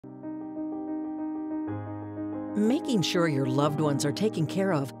Making sure your loved ones are taken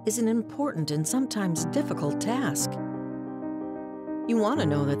care of is an important and sometimes difficult task. You want to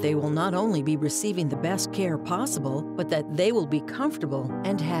know that they will not only be receiving the best care possible, but that they will be comfortable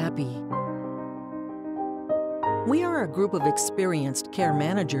and happy. We are a group of experienced care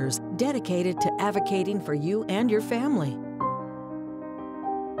managers dedicated to advocating for you and your family.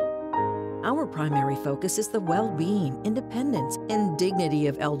 Our primary focus is the well-being, independence, and dignity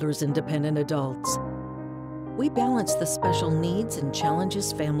of elders and dependent adults. We balance the special needs and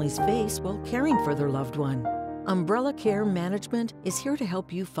challenges families face while caring for their loved one. Umbrella Care Management is here to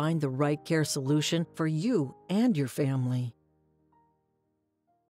help you find the right care solution for you and your family.